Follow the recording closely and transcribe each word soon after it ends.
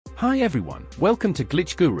Hi everyone, welcome to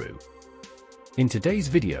Glitch Guru. In today's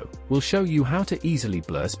video, we'll show you how to easily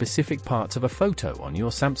blur specific parts of a photo on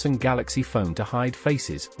your Samsung Galaxy phone to hide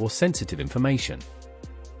faces or sensitive information.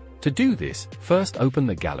 To do this, first open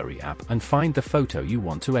the Gallery app and find the photo you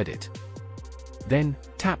want to edit. Then,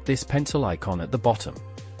 tap this pencil icon at the bottom.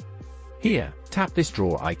 Here, tap this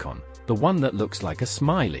draw icon, the one that looks like a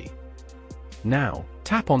smiley. Now,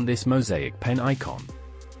 tap on this mosaic pen icon.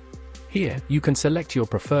 Here, you can select your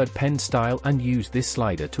preferred pen style and use this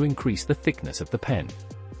slider to increase the thickness of the pen.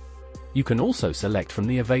 You can also select from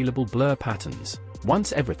the available blur patterns.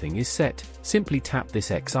 Once everything is set, simply tap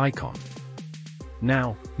this X icon.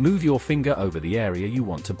 Now, move your finger over the area you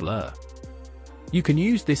want to blur. You can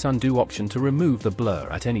use this undo option to remove the blur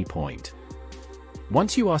at any point.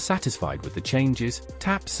 Once you are satisfied with the changes,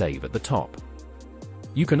 tap Save at the top.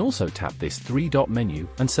 You can also tap this three-dot menu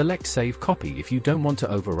and select Save Copy if you don't want to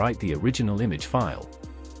overwrite the original image file.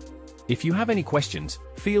 If you have any questions,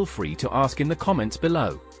 feel free to ask in the comments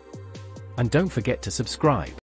below. And don't forget to subscribe.